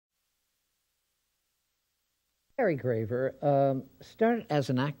Gary Graver started as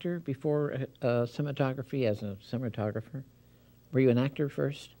an actor before cinematography, as a cinematographer. Were you an actor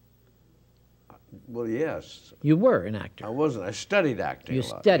first? Well, yes. You were an actor. I wasn't. I studied acting You a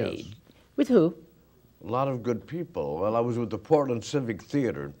lot. studied. Yes. With who? A lot of good people. Well, I was with the Portland Civic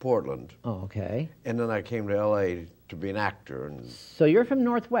Theater in Portland. Oh, okay. And then I came to L.A. to be an actor. And So you're from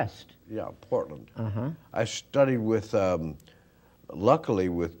Northwest. yeah, Portland. Uh-huh. I studied with, luckily,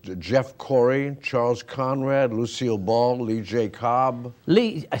 with Jeff Corey, Charles Conrad, Lucille Ball, Lee J. Cobb.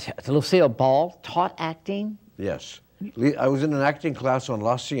 Lucille Ball taught acting? Yes. I was in an acting class on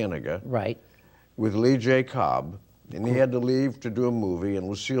La Cienega. Right. With Lee J. Cobb, and he had to leave to do a movie, and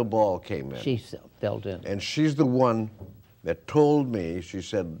Lucille Ball came in. She filled in. And she's the one that told me, she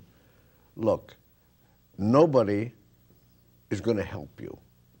said, look, nobody is going to help you.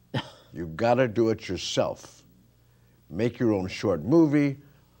 You've got to do it yourself. Make your own short movie,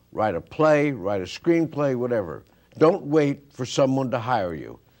 write a play, write a screenplay, whatever. Don't wait for someone to hire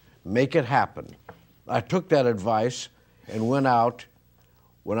you. Make it happen. I took that advice and went out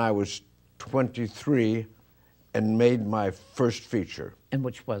when I was 23 and made my first feature. And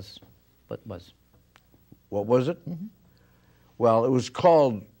what was? What was it? Mm-hmm. Well, it was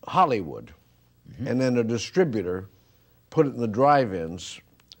called Hollywood. Mm-hmm. And then a distributor put it in the drive-ins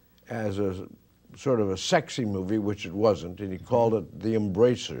as a sort of a sexy movie, which it wasn't, and he called it The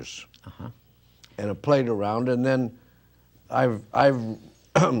Embracers. Uh-huh. And it played around, and then I've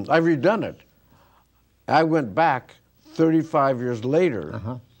redone it. I went back 35 years later.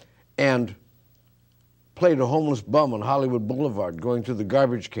 Uh-huh. And played a homeless bum on Hollywood Boulevard going through the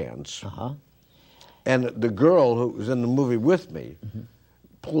garbage cans. Uh-huh. And the girl who was in the movie with me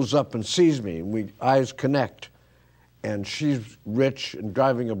pulls up and sees me, and eyes connect. And she's rich and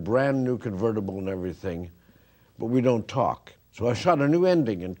driving a brand new convertible and everything, but we don't talk. So I shot a new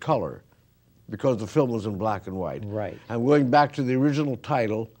ending in color because the film was in black and white. Right. I'm going back to the original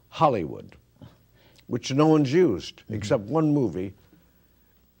title, Hollywood, which no one's used except one movie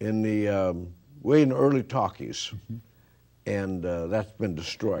in the way in the early talkies, and that's been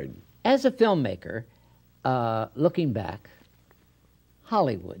destroyed. As a filmmaker, looking back,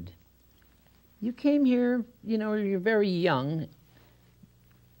 Hollywood, you came here, you know, you're very young.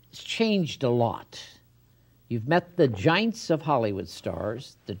 It's changed a lot. You've met the giants of Hollywood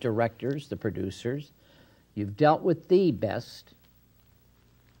stars, the directors, the producers. You've dealt with the best.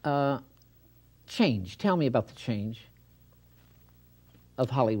 Change. Tell me about the change of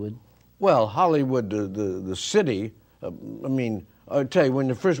Hollywood. Well, Hollywood, the city, I mean, I'll tell you,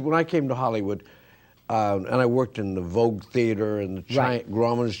 when I came to Hollywood, and I worked in the Vogue Theater and the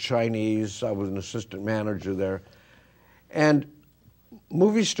Grauman's Chinese, I was an assistant manager there, and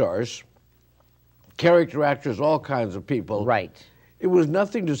movie stars, character actors, all kinds of people. Right. It was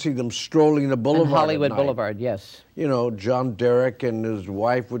nothing to see them strolling the boulevard. And Hollywood Boulevard, yes. You know, John Derek and his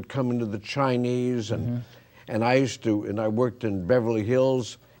wife would come into the Chinese, and I worked in Beverly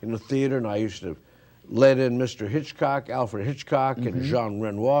Hills in the theater, and I used to let in Mr. Hitchcock, Alfred Hitchcock, and Jean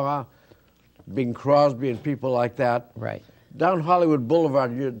Renoir, Bing Crosby, and people like that. Right. Down Hollywood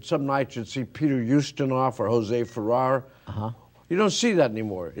Boulevard, some nights you'd see Peter Ustinov or Jose Ferrer. Uh-huh. You don't see that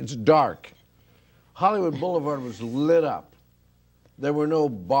anymore. It's dark. Hollywood Boulevard was lit up. There were no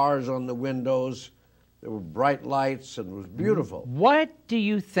bars on the windows. There were bright lights, and it was beautiful. What do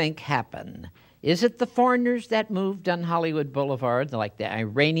you think happened? Is it the foreigners that moved on Hollywood Boulevard, like the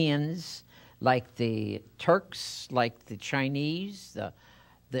Iranians, like the Turks, like the Chinese,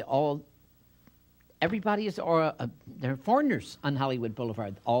 everybody is, they're foreigners on Hollywood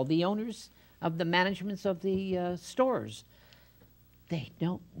Boulevard. All the owners of the managements of the stores, they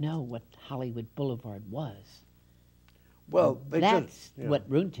don't know what Hollywood Boulevard was. Well, that's what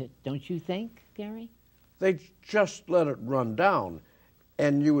ruined it, don't you think, Gary? They just let it run down.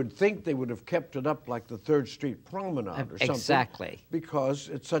 And you would think they would have kept it up like the 3rd Street Promenade or something. Exactly. Because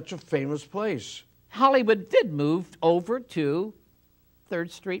it's such a famous place. Hollywood did move over to 3rd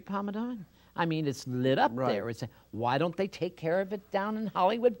Street Promenade. I mean, it's lit up there. Why don't they take care of it down in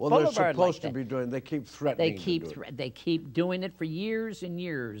Hollywood Boulevard? Well, they're supposed to be doing. They keep threatening. They keep doing it for years and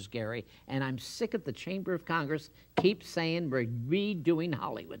years, Gary. And I'm sick of the Chamber of Congress keep saying we're redoing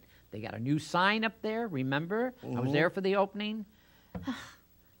Hollywood. They got a new sign up there. Remember, I was there for the opening.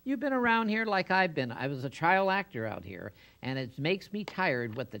 You've been around here like I've been. I was a child actor out here, and it makes me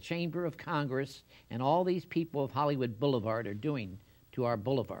tired what the Chamber of Congress and all these people of Hollywood Boulevard are doing to our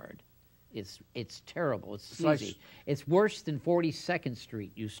boulevard. It's terrible. It's sleazy. It's worse than 42nd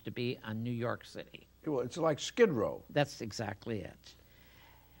Street used to be on New York City. Well, it's like Skid Row. That's exactly it.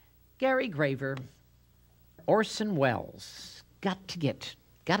 Gary Graver, Orson Welles. Got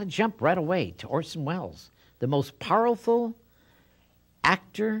to jump right away to Orson Welles. the most powerful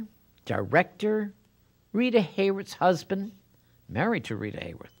actor, director, Rita Hayworth's husband, married to Rita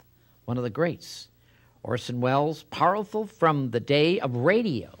Hayworth, one of the greats. Orson Welles, powerful from the day of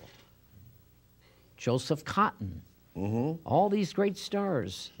radio. Joseph Cotton, all these great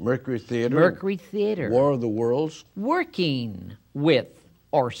stars. Mercury Theater. Mercury Theater. War of the Worlds. Working with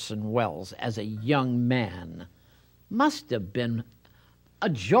Orson Welles as a young man must have been a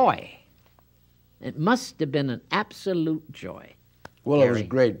joy. It must have been an absolute joy. Well, Gary. It was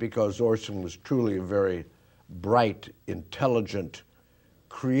great because Orson was truly a very bright, intelligent,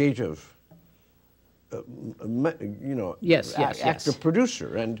 creative, actor,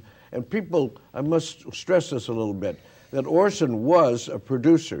 producer. And people, I must stress this a little bit, that Orson was a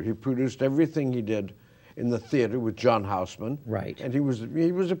producer. He produced everything he did in the theater with John Houseman. Right. And he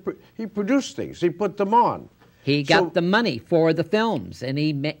produced things. He put them on. He got the money for the films, and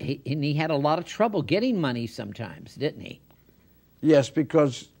he had a lot of trouble getting money sometimes, didn't he? Yes,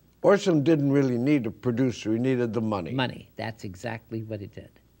 because Orson didn't really need a producer. He needed the money. Money. That's exactly what he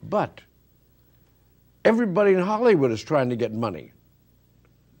did. But everybody in Hollywood is trying to get money.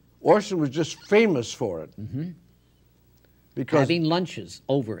 Orson was just famous for it. Mm-hmm. Because having lunches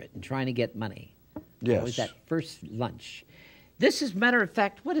over it and trying to get money. Yes. It was that first lunch. This is, matter of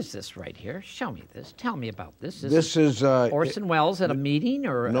fact, what is this right here? Show me this. Tell me about this. This is Orson Welles at a meeting,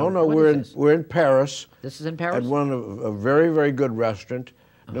 or no? We're in Paris. This is in Paris. At one of a very, very good restaurant.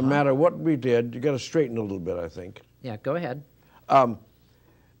 No matter what we did, you got to straighten a little bit, I think. Yeah, go ahead.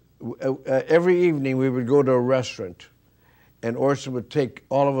 Every evening we would go to a restaurant, and Orson would take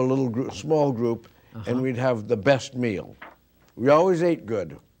all of a small group, and we'd have the best meal. We always ate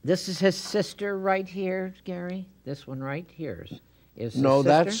good. This is his sister right here, Gary. This one right here is his no, sister?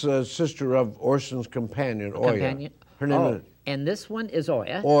 That's a sister of Orson's companion, Oya. Companion? Her name is and this one is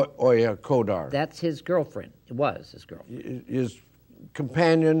Oya. Oya Kodar. That's his girlfriend. It was his girlfriend. His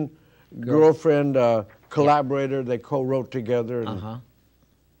companion, girlfriend, collaborator. They co-wrote together.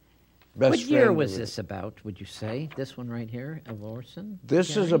 What year was this about, would you say? This one right here of Orson?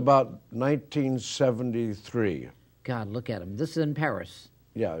 This Gary? is about 1973. God, look at him. This is in Paris.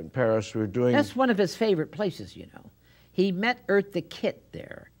 Yeah, in Paris. We're doing... That's one of his favorite places, you know. He met Eartha Kitt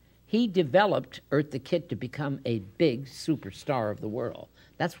there. He developed Eartha Kitt to become a big superstar of the world.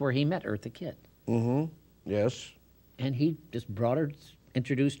 That's where he met Eartha Kitt. Mm-hmm. Yes. And he just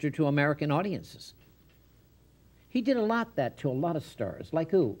introduced her to American audiences. He did to a lot of stars.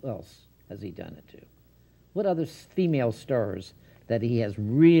 Like who else has he done it to? What other female stars that he has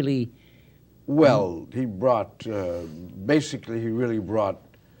really... Well, he brought, basically he really brought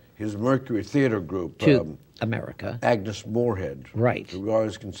his Mercury Theater group. To America. Agnes Moorehead. Right. Who we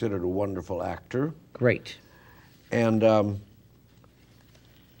always considered a wonderful actor. Great. And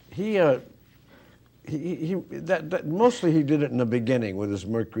mostly he did it in the beginning with his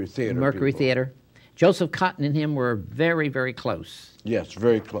Mercury Theater Mercury Theater. Joseph Cotton and him were very, very close. Yes,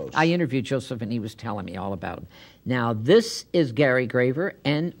 very close. I interviewed Joseph, and he was telling me all about him. Now, this is Gary Graver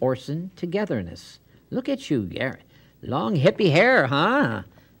and Orson togetherness. Look at you, Gary. Long, hippie hair, huh?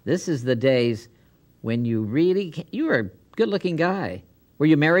 This is the days when you were a good-looking guy. Were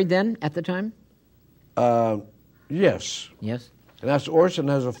you married then, at the time? Yes. Yes? And that's Orson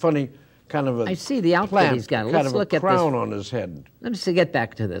has a funny kind of a... I see the outfit he's got. Let's look at this. Kind of a crown on his head. Let me get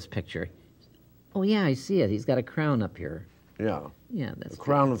back to this picture. Oh, yeah, I see it. He's got a crown up here. Yeah. Yeah, that's a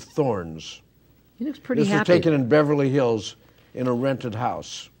crown of thorns. He looks pretty happy. This was taken in Beverly Hills in a rented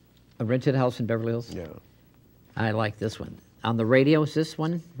house. A rented house in Beverly Hills? Yeah. I like this one. On the radio, is this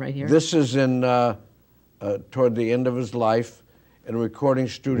one right here? This is in toward the end of his life in a recording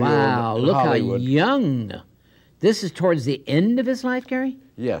studio in Hollywood. Look how young. This is towards the end of his life, Gary?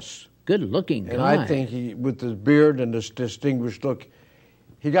 Yes. Good-looking guy. And I think he, with his beard and his distinguished look,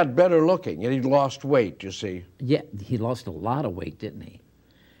 he got better looking, and he lost weight, you see. Yeah, he lost a lot of weight, didn't he?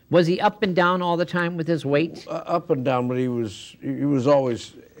 Was he up and down all the time with his weight? Up and down, but he was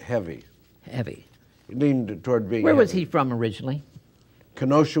always heavy. Heavy. He leaned toward being Where heavy. was he from originally?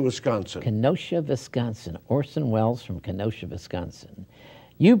 Kenosha, Wisconsin. Kenosha, Wisconsin. Orson Welles from Kenosha, Wisconsin.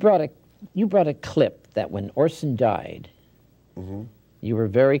 You brought a clip that when Orson died, you were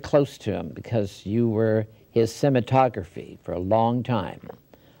very close to him because you were his cinematography for a long time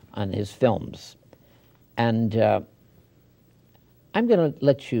on his films. And I'm going to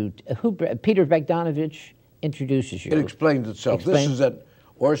let you, Peter Bogdanovich introduces you. It explains itself. This is at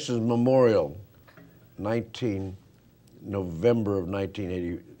Orson's memorial, November of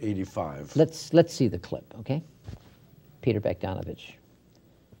 1985. Let's see the clip, okay? Peter Bogdanovich.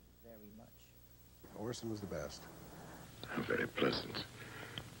 Very much. Orson was the best. Very pleasant.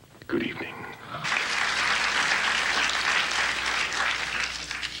 Good evening.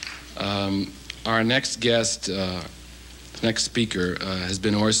 Our next guest, next speaker, has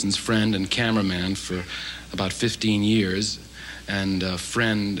been Orson's friend and cameraman for about 15 years, and a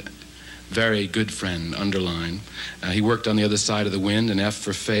friend, very good friend, underline. He worked on The Other Side of the Wind, and F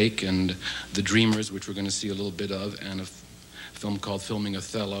for Fake, and The Dreamers, which we're going to see a little bit of, and a film called Filming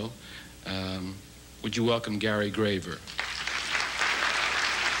Othello. Would you welcome Gary Graver?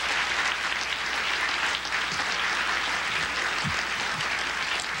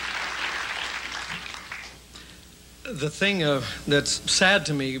 The thing that's sad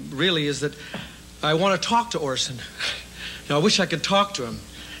to me, really, is that I want to talk to Orson. I wish I could talk to him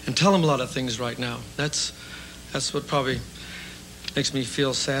and tell him a lot of things right now. That's what probably makes me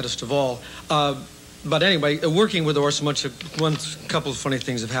feel saddest of all. But anyway, working with Orson, a couple of funny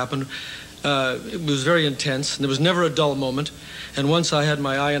things have happened. It was very intense, and there was never a dull moment. And once I had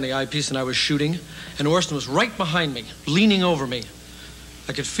my eye on the eyepiece and I was shooting, and Orson was right behind me, leaning over me.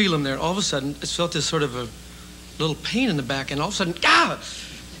 I could feel him there. All of a sudden, I felt this sort of a little pain in the back, and all of a sudden,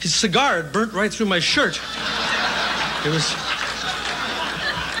 his cigar had burnt right through my shirt. It was...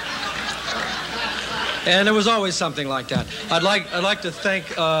 And there was always something like that. I'd like to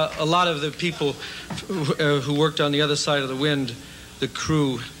thank a lot of the people who worked on The Other Side of the Wind, the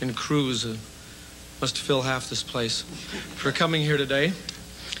crew and crews, must fill half this place, for coming here today.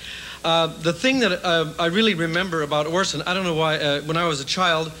 The thing that I really remember about Orson, I don't know why, when I was a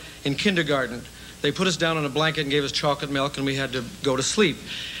child in kindergarten, they put us down on a blanket and gave us chocolate milk, and we had to go to sleep.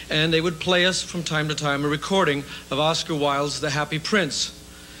 And they would play us from time to time a recording of Oscar Wilde's The Happy Prince,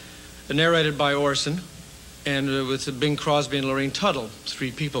 narrated by Orson, and with Bing Crosby and Lorraine Tuttle,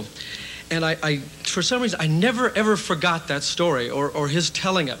 3 people. And I for some reason, I never ever forgot that story or his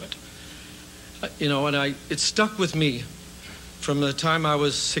telling of it. You know, and it stuck with me from the time I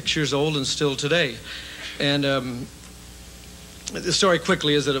was 6 years old and still today. And the story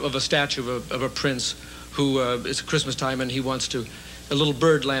quickly is that of a statue of a prince who, it's Christmas time, and he wants to, a little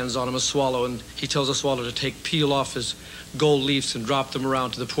bird lands on him, a swallow, and he tells the swallow to peel off his gold leaves and drop them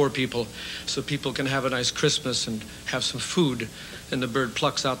around to the poor people so people can have a nice Christmas and have some food. And the bird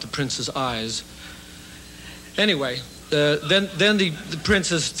plucks out the prince's eyes. Anyway, then the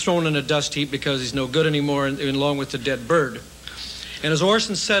prince is thrown in a dust heap because he's no good anymore, and along with the dead bird. And as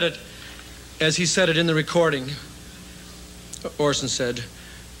Orson said it, as he said it in the recording, Orson said,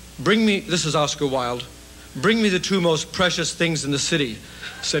 "Bring me," this is Oscar Wilde, "bring me the 2 most precious things in the city,"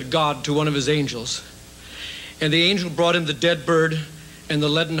 said God to one of his angels. And the angel brought him the dead bird and the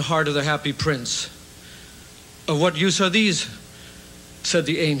leaden heart of the happy prince. "Of what use are these?" said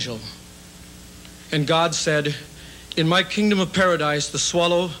the angel. And God said, "In my kingdom of paradise the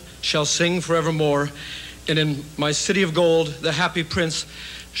swallow shall sing forevermore, and in my city of gold the happy prince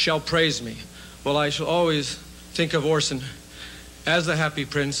shall praise me." Well, I shall always think of Orson as the happy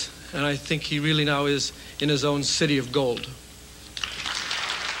prince, and I think he really now is in his own city of gold.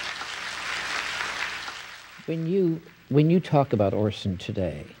 When you talk about Orson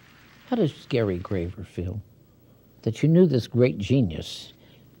today, how does Gary Graver feel? That you knew this great genius,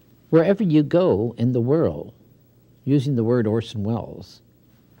 wherever you go in the world, using the word Orson Welles,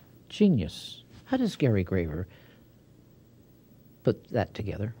 genius. How does Gary Graver put that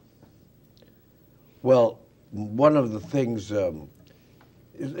together? Well, one of the things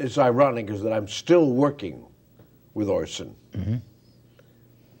it's ironic is that I'm still working with Orson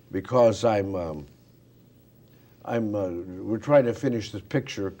because we're trying to finish this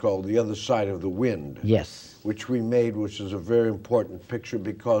picture called The Other Side of the Wind. Yes. Which we made, which is a very important picture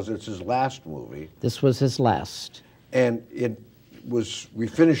because it's his last movie. This was his last. And we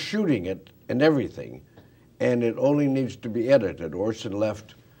finished shooting it and everything, and it only needs to be edited. Orson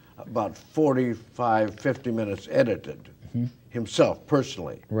left about 45, 50 minutes edited himself,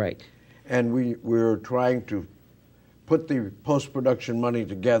 personally. Right. And we were trying to put the post-production money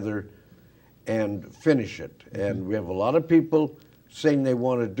together and finish it. And we have a lot of people saying they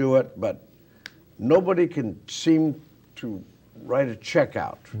want to do it, but nobody can seem to write a check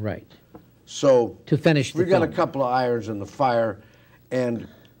out. Right. So to finish the we got film. a couple of irons in the fire, and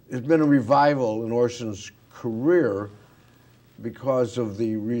there's been a revival in Orson's career because of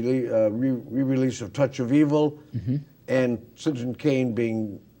the re-release of Touch of Evil and Citizen Kane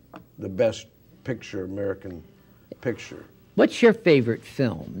being the best picture, American picture. What's your favorite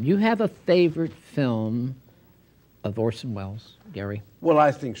film? You have a favorite film of Orson Welles, Gary? Well,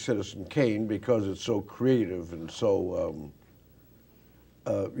 I think Citizen Kane because it's so creative and so,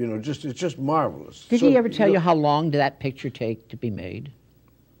 it's just marvelous. Did he ever tell you how long did that picture take to be made?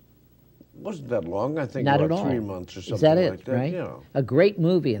 Wasn't that long? I think Not about at all. 3 months or something Is that it, like that. right? Yeah. A great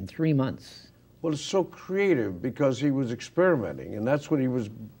movie in 3 months. Well, it's so creative because he was experimenting, and that's what he was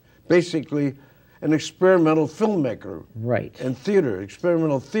basically an experimental filmmaker. Right. And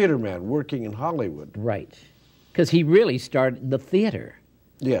experimental theater man working in Hollywood. Right. Because he really started in the theater.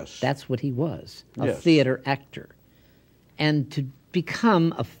 Yes. That's what he was, a Yes. theater actor. And to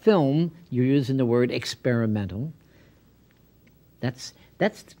become a film, you're using the word experimental. That's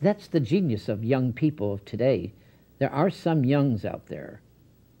the genius of young people of today. There are some youngs out there,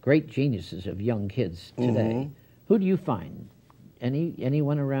 great geniuses of young kids today. Who do you find?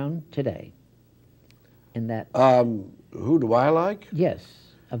 Anyone around today? In that? Who do I like? Yes,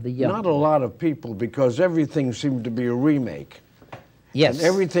 of the young. Not a lot of people, because everything seemed to be a remake. Yes. And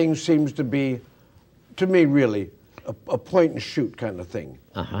everything seems to be, to me, really, a point and shoot kind of thing.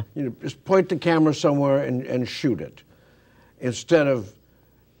 Uh-huh. You know, just point the camera somewhere and shoot it, instead of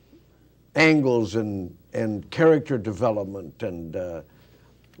angles and character development and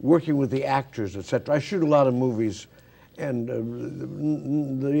working with the actors, etc. I shoot a lot of movies, and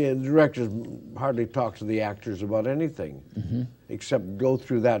the directors hardly talk to the actors about anything, except go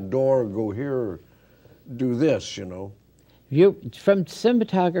through that door, or go here, or do this, you know. You from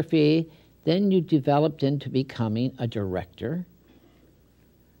cinematography, then you developed into becoming a director.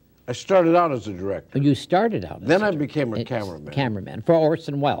 I started out as a director. You started out. Then I became a cameraman. Cameraman for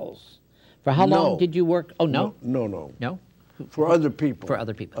Orson Welles. For how long did you work? Oh no. No. For other people. For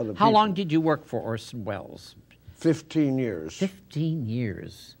other people. How long did you work for Orson Welles? 15 years. 15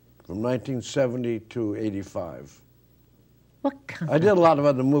 years. From 1970 to 85. What kind? I did a lot of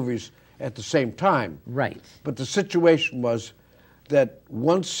other movies at the same time. Right. But the situation was that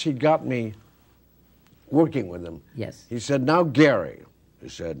once he got me working with him, Yes. he said, "Now, Gary," he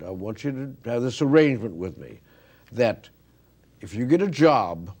said, "I want you to have this arrangement with me that if you get a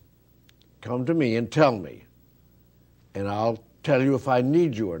job, come to me and tell me, and I'll tell you if I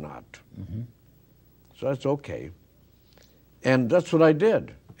need you or not." So that's okay. And that's what I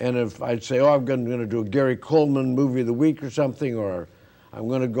did. And if I'd say, "Oh, I'm going to do a Gary Coleman movie of the week or something," or "I'm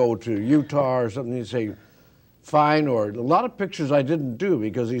going to go to Utah or something," he'd say, "Fine." Or a lot of pictures I didn't do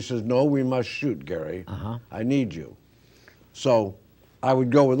because he says, "No, we must shoot, Gary. I need you." So I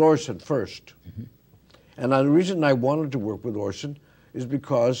would go with Orson first. And the reason I wanted to work with Orson is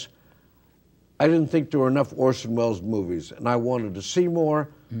because I didn't think there were enough Orson Welles movies, and I wanted to see more,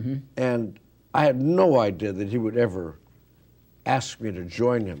 and I had no idea that he would ever ask me to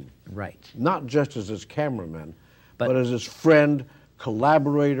join him. Right. Not just as his cameraman, but as his friend,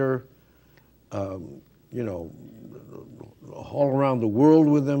 collaborator, you know, all around the world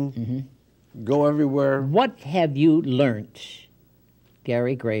with him, go everywhere. What have you learned,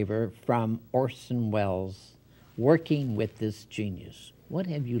 Gary Graver, from Orson Welles working with this genius? What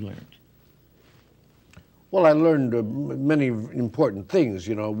have you learned? Well, I learned many important things,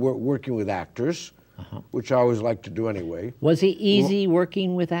 you know, working with actors, which I always like to do anyway. Was he easy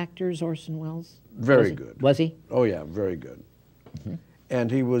working with actors, Orson Welles? Very good. Was he? Oh, yeah, very good. And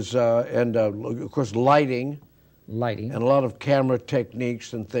he was, of course, lighting. Lighting. And a lot of camera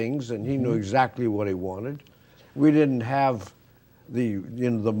techniques and things, and he knew exactly what he wanted. We didn't have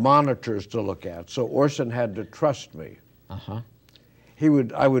the monitors to look at, so Orson had to trust me.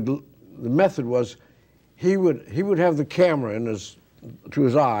 The method was, he would have the camera to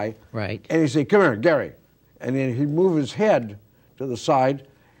his eye, right, and he'd say, "Come here, Gary," and then he'd move his head to the side.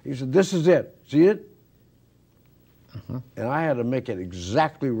 He said, "This is it. See it?" And I had to make it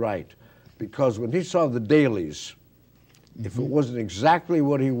exactly right, because when he saw the dailies, if it wasn't exactly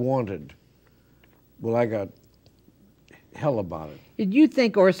what he wanted, well, I got hell about it. Did you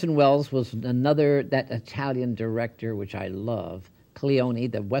think Orson Welles was that Italian director, which I love, Leone, he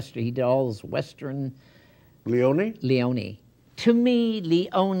did all those Western... Leone? Leone. To me,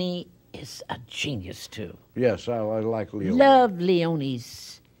 Leone is a genius, too. Yes, I like Leone. Love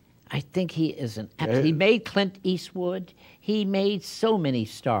Leone's. I think he is he made Clint Eastwood. He made so many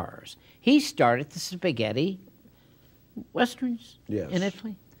stars. He started the spaghetti westerns in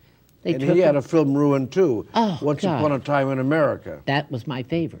Italy. And he had a film ruin, too, Once God. Upon a Time in America. That was my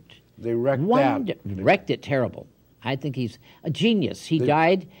favorite. They wrecked that. Wrecked it terrible. I think he's a genius. He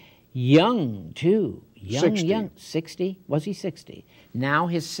died young, too. Young. 60. Was he 60? Now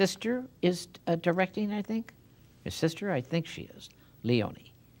his sister is directing, I think. His sister, I think she is. Leone.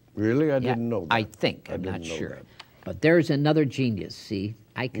 Really? I didn't know that. I think. I'm not sure. But there's another genius, see?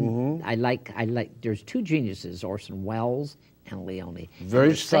 I like, there's two geniuses, Orson Welles and Leone.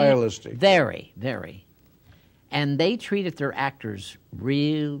 Very stylistic. Very, very. And they treated their actors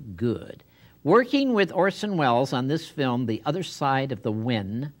real good. Working with Orson Welles on this film, The Other Side of the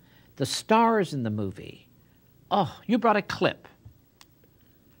Wind, the stars in the movie. Oh, you brought a clip.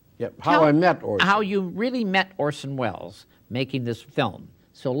 Yep. How I met Orson. How you really met Orson Welles making this film,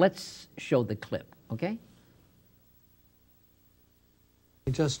 So let's show the clip, okay? I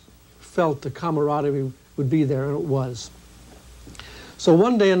just felt the camaraderie would be there, and it was. So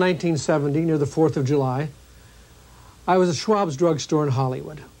one day in 1970, near the 4th of July, I was at Schwab's drugstore in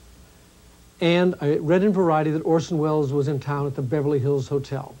Hollywood. And I read in Variety that Orson Welles was in town at the Beverly Hills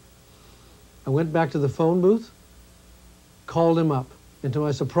Hotel. I went back to the phone booth, called him up, and to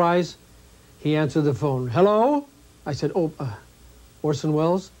my surprise, he answered the phone. Hello? I said, Orson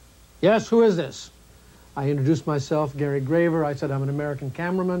Welles? Yes, who is this? I introduced myself, Gary Graver. I said, I'm an American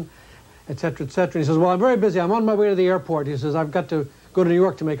cameraman, et cetera, et cetera. He says, well, I'm very busy. I'm on my way to the airport. He says, I've got to go to New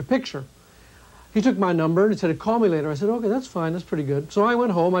York to make a picture. He took my number and he said, call me later. I said, okay, that's fine. That's pretty good. So I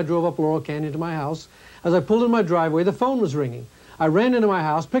went home. I drove up Laurel Canyon to my house. As I pulled in my driveway, the phone was ringing. I ran into my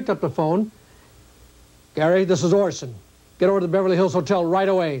house, picked up the phone. Gary, this is Orson. Get over to the Beverly Hills Hotel right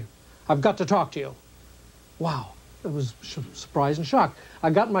away. I've got to talk to you. Wow. I was surprised and shocked.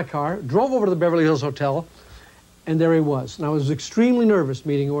 I got in my car, drove over to the Beverly Hills Hotel, and there he was. And I was extremely nervous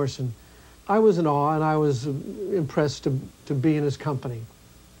meeting Orson. I was in awe, and I was impressed to be in his company.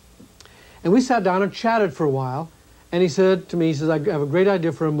 And we sat down and chatted for a while, and he said to me, he says, I have a great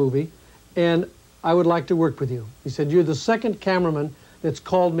idea for a movie, and I would like to work with you. He said, you're the second cameraman that's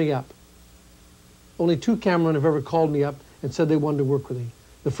called me up. Only 2 cameramen have ever called me up and said they wanted to work with me.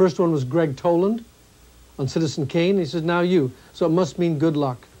 The first one was Greg Toland on Citizen Kane. He says, now you. So it must mean good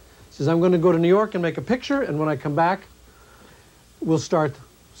luck. He says, I'm going to go to New York and make a picture, and when I come back, we'll start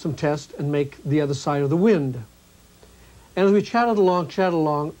some tests and make The Other Side of the Wind. And as we chatted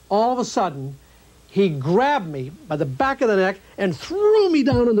along, all of a sudden, he grabbed me by the back of the neck and threw me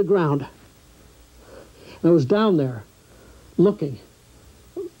down on the ground. And I was down there, looking.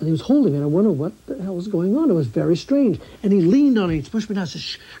 And he was holding me, and I wondered what the hell was going on. It was very strange. And he leaned on me, he pushed me down, and said,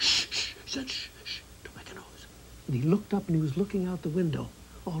 shh, shh, shh. He said, shh, shh, don't make a noise. And he looked up, and he was looking out the window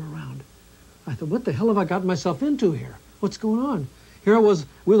all around. I thought, what the hell have I gotten myself into here? What's going on? Here I was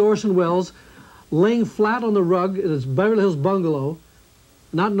with Orson Welles, laying flat on the rug in his Beverly Hills bungalow,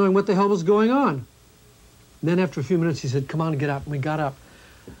 not knowing what the hell was going on. And then after a few minutes, he said, come on, get up. And we got up.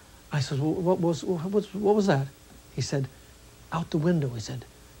 I said, well, what was that? He said, out the window, he said,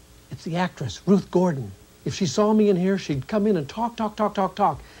 it's the actress, Ruth Gordon. If she saw me in here, she'd come in and talk.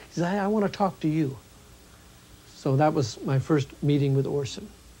 He said, I want to talk to you. So that was my first meeting with Orson.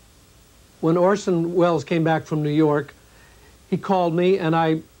 When Orson Welles came back from New York, he called me, and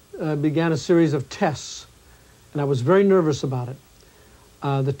I began a series of tests, and I was very nervous about it.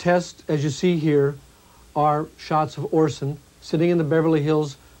 The tests, as you see here, are shots of Orson sitting in the Beverly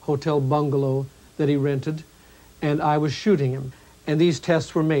Hills Hotel bungalow that he rented, and I was shooting him. And these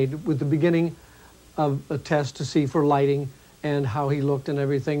tests were made with the beginning of a test to see for lighting and how he looked and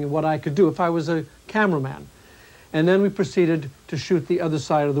everything, and what I could do if I was a cameraman. And then we proceeded to shoot The Other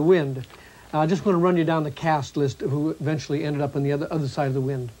Side of the Wind. I just want to run you down the cast list who eventually ended up on the other side of the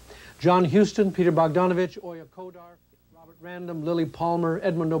wind. John Huston, Peter Bogdanovich, Oya Kodar, Robert Random, Lily Palmer,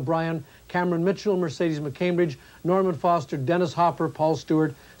 Edmund O'Brien, Cameron Mitchell, Mercedes McCambridge, Norman Foster, Dennis Hopper, Paul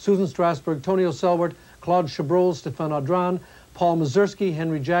Stewart, Susan Strasberg, Tony O'Selwert, Claude Chabrol, Stefan Audran, Paul Mazursky,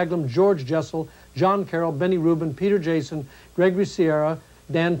 Henry Jaglom, George Jessel, John Carroll, Benny Rubin, Peter Jason, Gregory Sierra,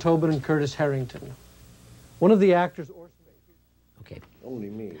 Dan Tobin, and Curtis Harrington. One of the actors... Okay. Only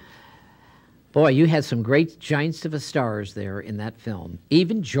me. Boy, you had some great giants of stars there in that film.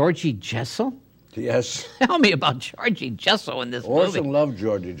 Even Georgie Jessel? Yes. Tell me about Georgie Jessel in this Orson movie. loved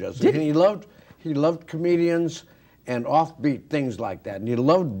Georgie Jessel. And he loved comedians and offbeat things like that. And he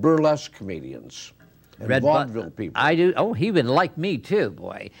loved burlesque comedians and vaudeville people. I do. Oh, he would like me too,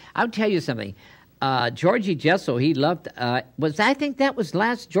 boy. I'll tell you something. Georgie Jessel, he loved. I think that was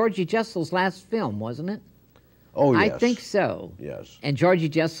Georgie Jessel's last film, wasn't it? Oh, yes. I think so. Yes. And Georgie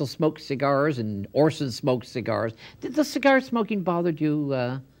Jessel smoked cigars, and Orson smoked cigars. Did the cigar smoking bother you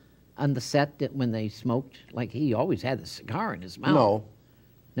on the set when they smoked? Like, he always had the cigar in his mouth. No.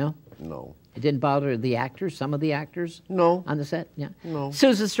 No? No. It didn't bother the actors, some of the actors? No. On the set? Yeah. No.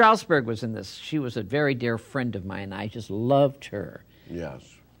 Susan Strasberg was in this. She was a very dear friend of mine. I just loved her. Yes.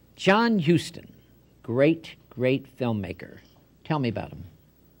 John Huston, great, great filmmaker. Tell me about him.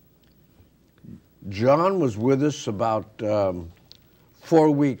 John was with us about 4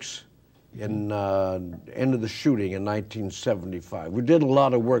 weeks in end of the shooting in 1975. We did a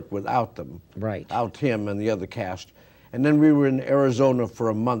lot of work without them. Right. Without him and the other cast. And then we were in Arizona for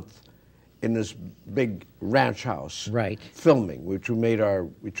a month in this big ranch house. Right. Filming, which we made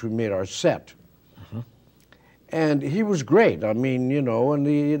our set. And he was great. I mean, you know, and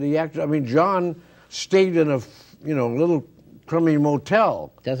the actor. I mean, John stayed in a little crummy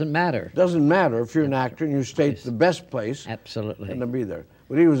motel. Doesn't matter. Doesn't matter if you're an actor and you stay at the best place. Absolutely. And to be there.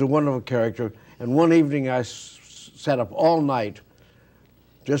 But he was a wonderful character. And one evening I sat up all night,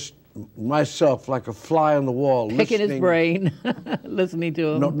 just myself like a fly on the wall. Picking his brain, listening to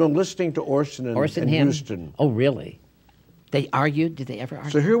him. No, listening to Orson and Houston. Oh, really? They argued? Did they ever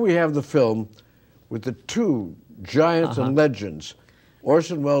argue? So here we have the film with the two giants and legends,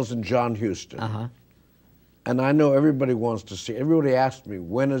 Orson Welles and John Huston. And I know everybody wants to see. Everybody asked me,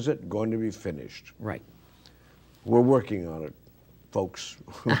 when is it going to be finished? Right. We're working on it, folks.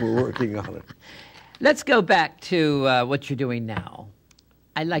 We're working on it. Let's go back to what you're doing now.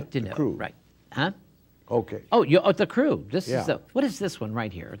 I'd like to know. Crew. Right. Huh? Okay. Oh, the Crew. This Yeah. is what is this one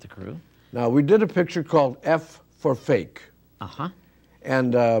right here, The Crew? Now, we did a picture called F for Fake.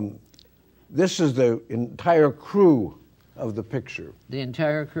 And this is the entire crew of the picture. The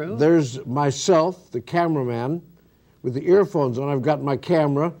entire crew? There's myself, the cameraman, with the earphones on. I've got my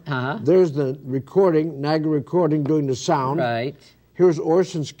camera. There's the recording, Niagara Recording, doing the sound. Right. Here's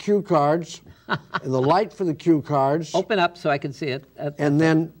Orson's cue cards and the light for the cue cards. Open up so I can see it. And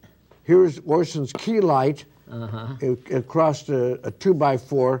then here's Orson's key light across a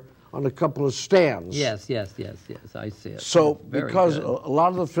 2x4 on a couple of stands. Yes, I see it. So Very because good. a lot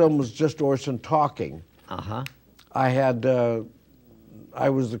of the film was just Orson talking, I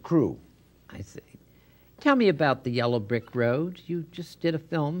was the crew. I see. Tell me about the Yellow Brick Road. You just did a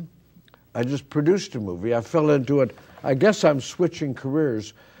film. I just produced a movie. I fell into it. I guess I'm switching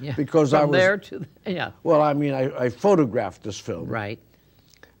careers because From I was there to yeah. Well, I mean, I photographed this film. Right.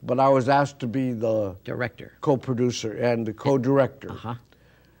 But I was asked to be the Director. co-producer and the co-director.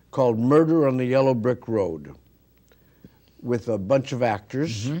 Called Murder on the Yellow Brick Road, with a bunch of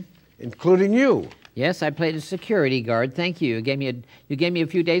actors, including you. Yes, I played a security guard. Thank you. You gave me a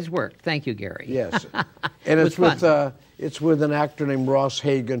few days' work. Thank you, Gary. Yes, and it's with an actor named Ross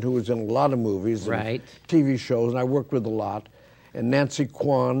Hagen, who was in a lot of movies and TV shows, and I worked with a lot, and Nancy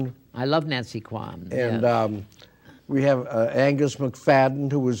Kwan. I love Nancy Kwan. And we have Angus McFadden,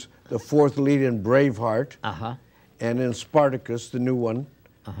 who was the fourth lead in Braveheart, and in Spartacus, the new one.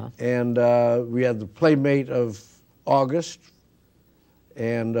 And we had the Playmate of August,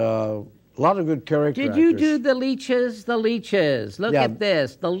 and a lot of good character actors. Did you do the Leeches? The Leeches. Look at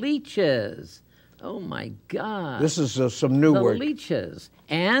this. The Leeches. Oh, my God. This is some new work. The Leeches.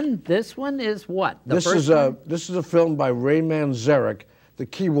 And this one is what? This is a film by Ray Manzarek, the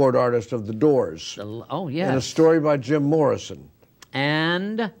keyboard artist of The Doors. Oh, yes. And a story by Jim Morrison.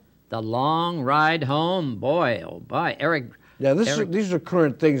 And The Long Ride Home. Boy, oh, boy. Eric... Yeah, these are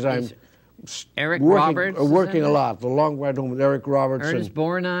current things I'm working a lot. The Long Ride Home with Eric Roberts. Ernest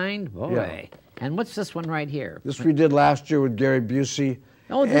Borgnine, boy. Yeah. And what's this one right here? This we did last year with Gary Busey.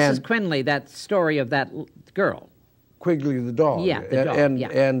 Oh, this is Quinley, that story of that girl. Quigley the dog. Yeah, the dog,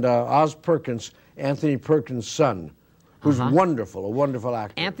 And Oz Perkins, Anthony Perkins' son, who's wonderful, a wonderful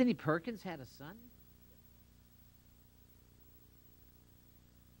actor. Anthony Perkins had a son?